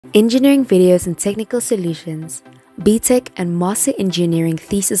Engineering videos and technical solutions, BTech and Master Engineering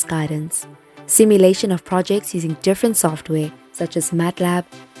thesis guidance, simulation of projects using different software such as MATLAB,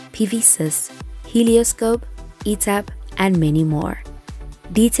 PVSys, Helioscope, ETAP, and many more.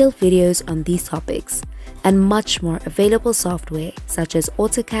 Detailed videos on these topics and much more available software such as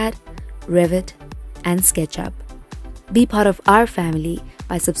AutoCAD, Revit, and SketchUp. Be part of our family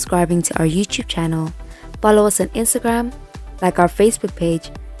by subscribing to our YouTube channel, follow us on Instagram, like our Facebook page,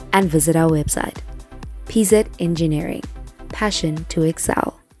 and visit our website. PZ Engineering, passion to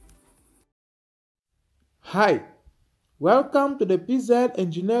excel. Hi, welcome to the PZ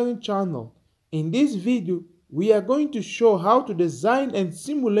Engineering channel. In this video, we are going to show how to design and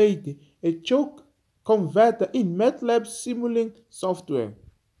simulate a choke converter in MATLAB Simulink software.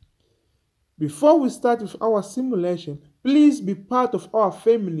 Before we start with our simulation, please be part of our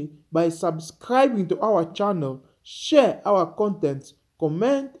family by subscribing to our channel, share our content,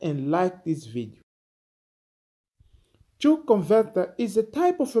 comment and like this video. Ćuk converter is a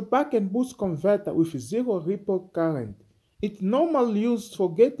type of a buck and boost converter with zero ripple current. It's normally used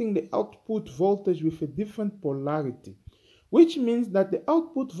for getting the output voltage with a different polarity, which means that the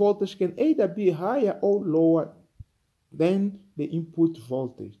output voltage can either be higher or lower than the input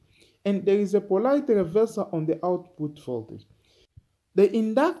voltage, and there is a polarity reversal on the output voltage. The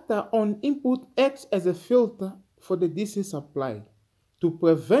inductor on input acts as a filter for the DC supply to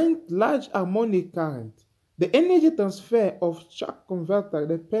prevent large harmonic current. The energy transfer of Ćuk converter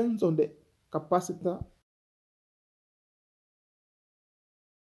depends on the capacitor.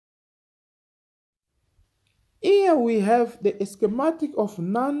 Here we have the schematic of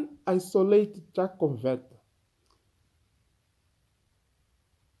non-isolated Ćuk converter.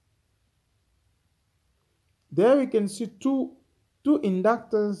 There we can see two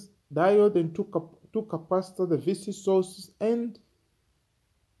inductors, diode, and two capacitors, the VC sources and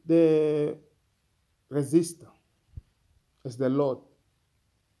the resistor as the load.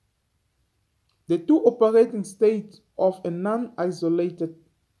 The two operating states of a non-isolated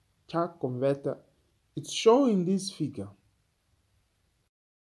Ćuk converter is shown in this figure.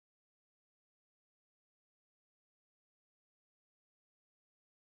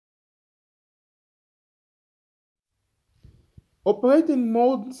 Operating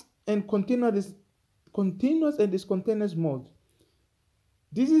modes and continuous and discontinuous mode.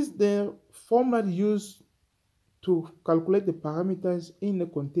 This is the format used to calculate the parameters in the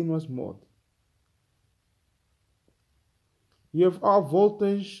continuous mode. You have our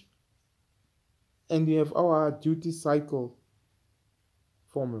voltage and you have our duty cycle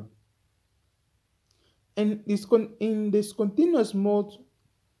formula. And in this continuous mode,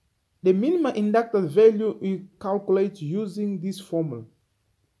 the minimum inductor value we calculate using this formula.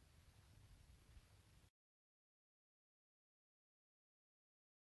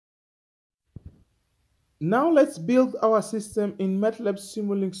 Now let's build our system in MATLAB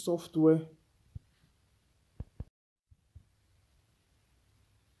Simulink software.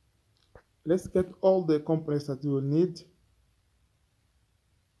 Let's get all the components that we will need.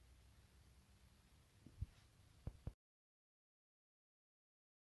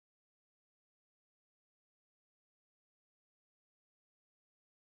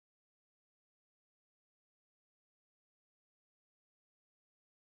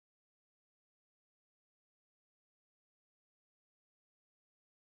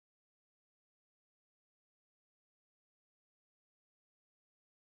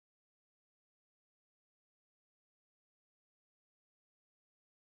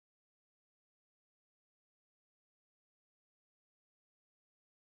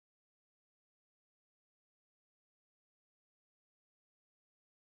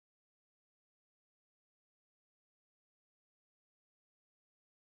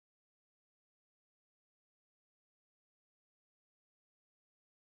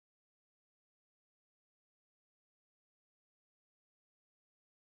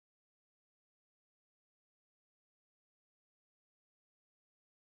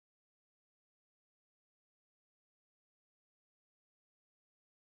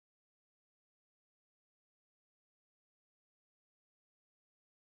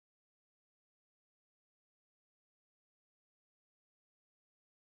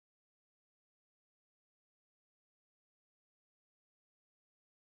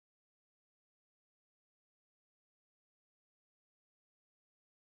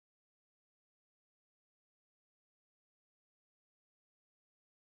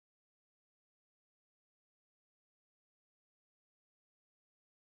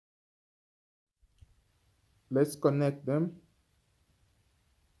 Let's connect them.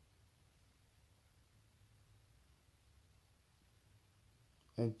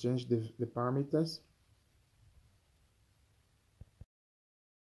 and change the parameters.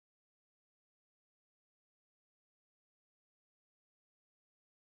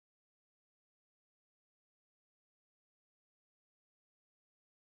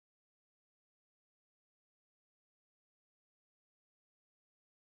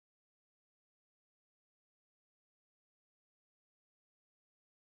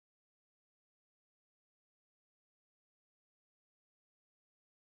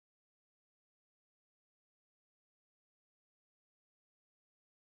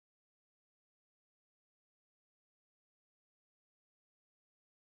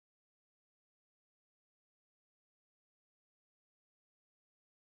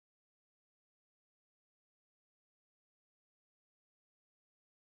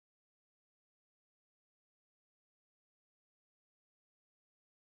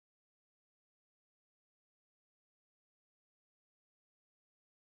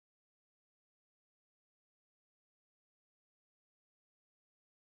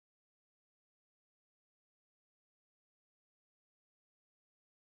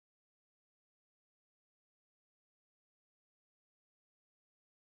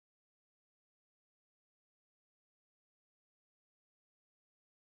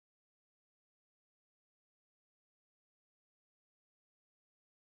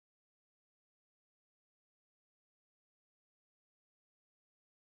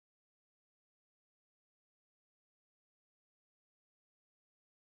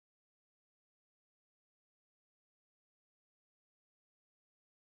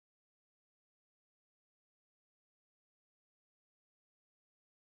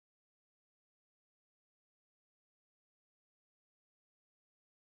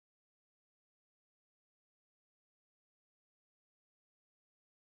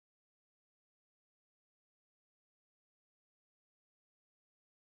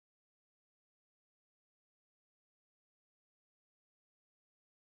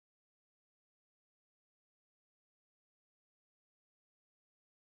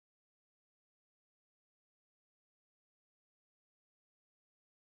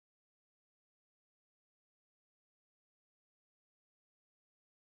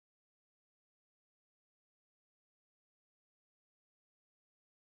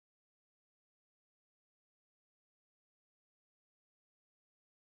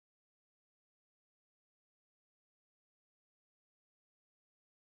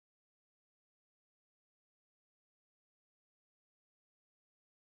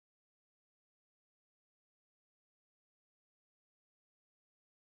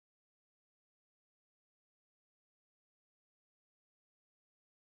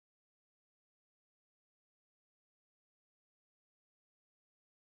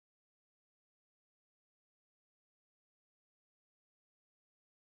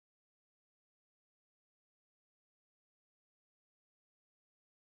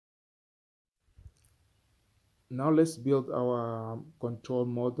 Now let's build our control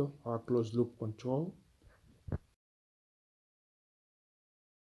model, our closed loop control.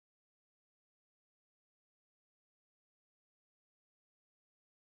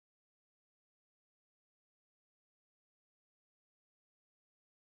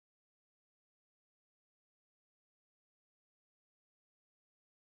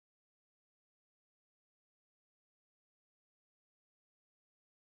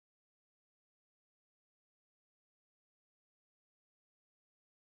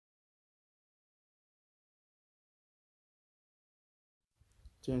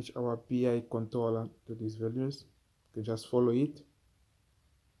 Change our PI controller to these values. You can just follow it.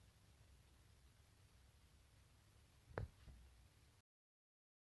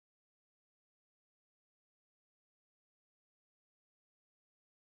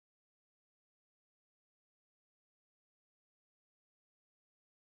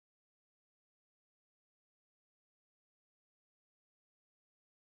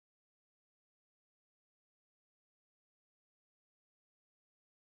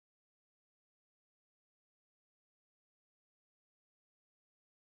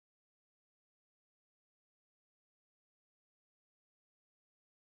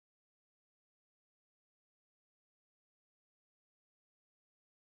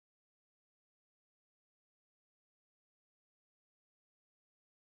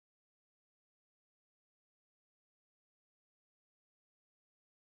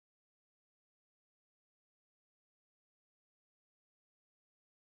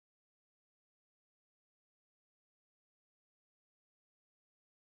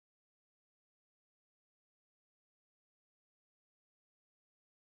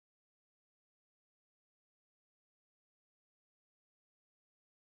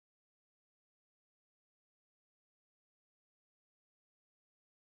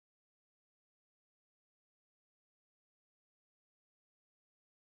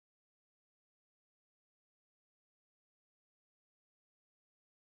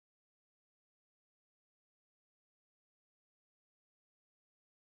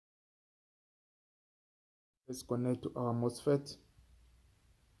 Let's connect to our MOSFET.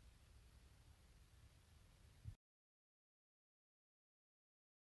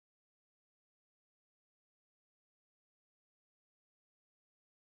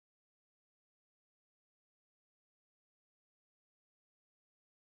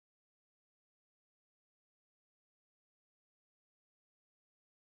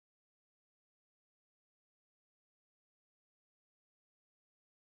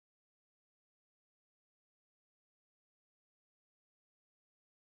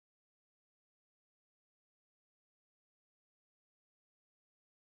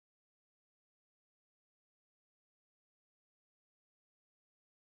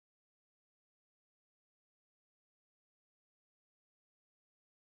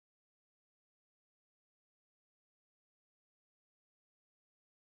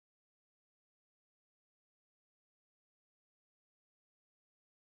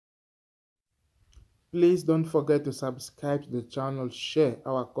 Please don't forget to subscribe to the channel, share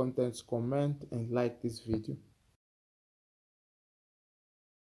our contents, comment and like this video.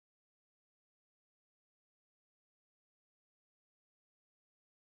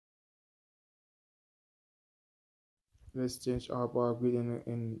 Let's change our power grid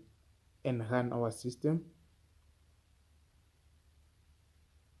and run our system.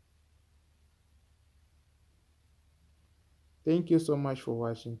 Thank you so much for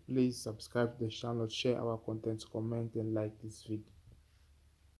watching. Please subscribe to the channel, share our contents, comment and like this video.